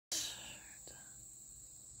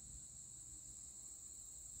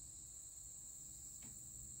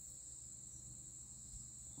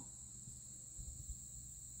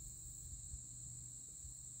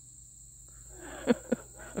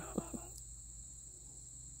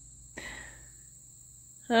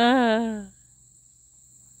There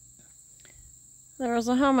was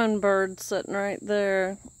a hummingbird sitting right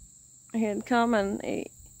there. He had come and he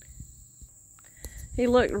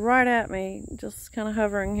looked right at me, just kind of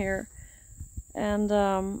hovering here. And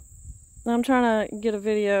I'm trying to get a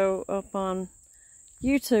video up on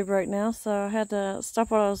YouTube right now, so I had to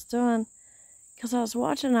stop what I was doing because I was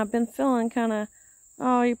watching. I've been feeling kind of,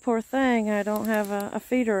 oh, you poor thing, I don't have a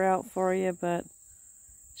feeder out for you, but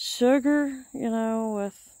sugar, you know,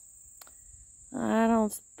 I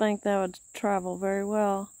don't think that would travel very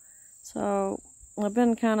well. So I've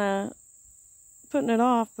been kind of putting it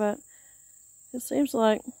off, but it seems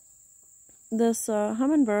like this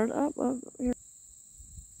hummingbird, up here,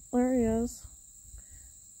 there he is.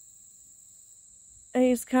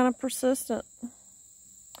 He's kind of persistent,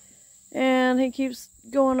 and he keeps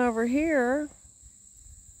going over here,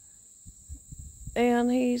 and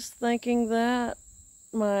he's thinking that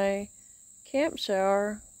my camp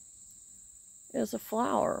shower is a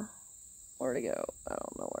flower. Where'd he go? I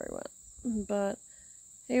don't know where he went, but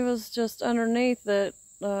he was just underneath it,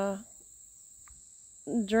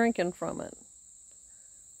 drinking from it.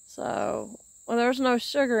 So, well, there's no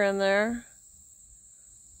sugar in there,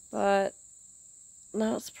 but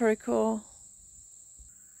that's pretty cool,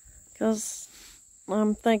 because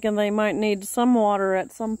I'm thinking they might need some water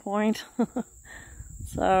at some point.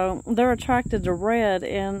 So they're attracted to red,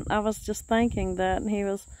 and I was just thinking that, and he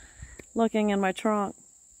was looking in my trunk,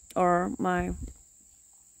 or the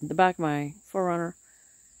back of my 4Runner,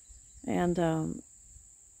 and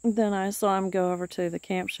then I saw him go over to the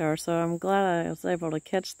camp shower. So I'm glad I was able to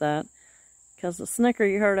catch that, because the snicker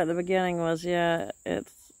you heard at the beginning was, yeah,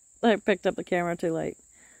 I picked up the camera too late.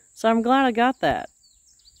 So I'm glad I got that.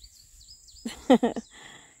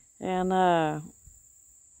 And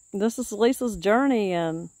this is Lisa's journey,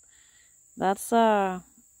 and that's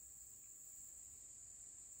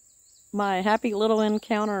my happy little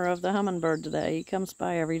encounter of the hummingbird today. He comes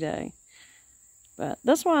by every day. But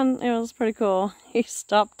this one, it was pretty cool. He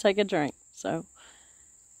stopped to take a drink. So,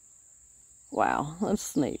 wow,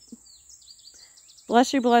 that's neat.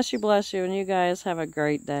 Bless you, bless you, bless you, and you guys have a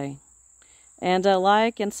great day. And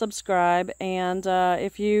like and subscribe, and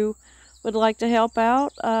if you would like to help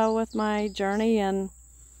out with my journey, and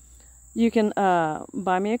you can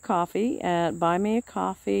buy me a coffee at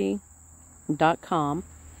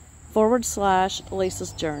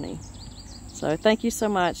buymeacoffee.com/Lisa's Journey. So thank you so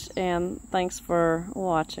much, and thanks for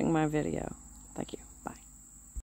watching my video. Thank you.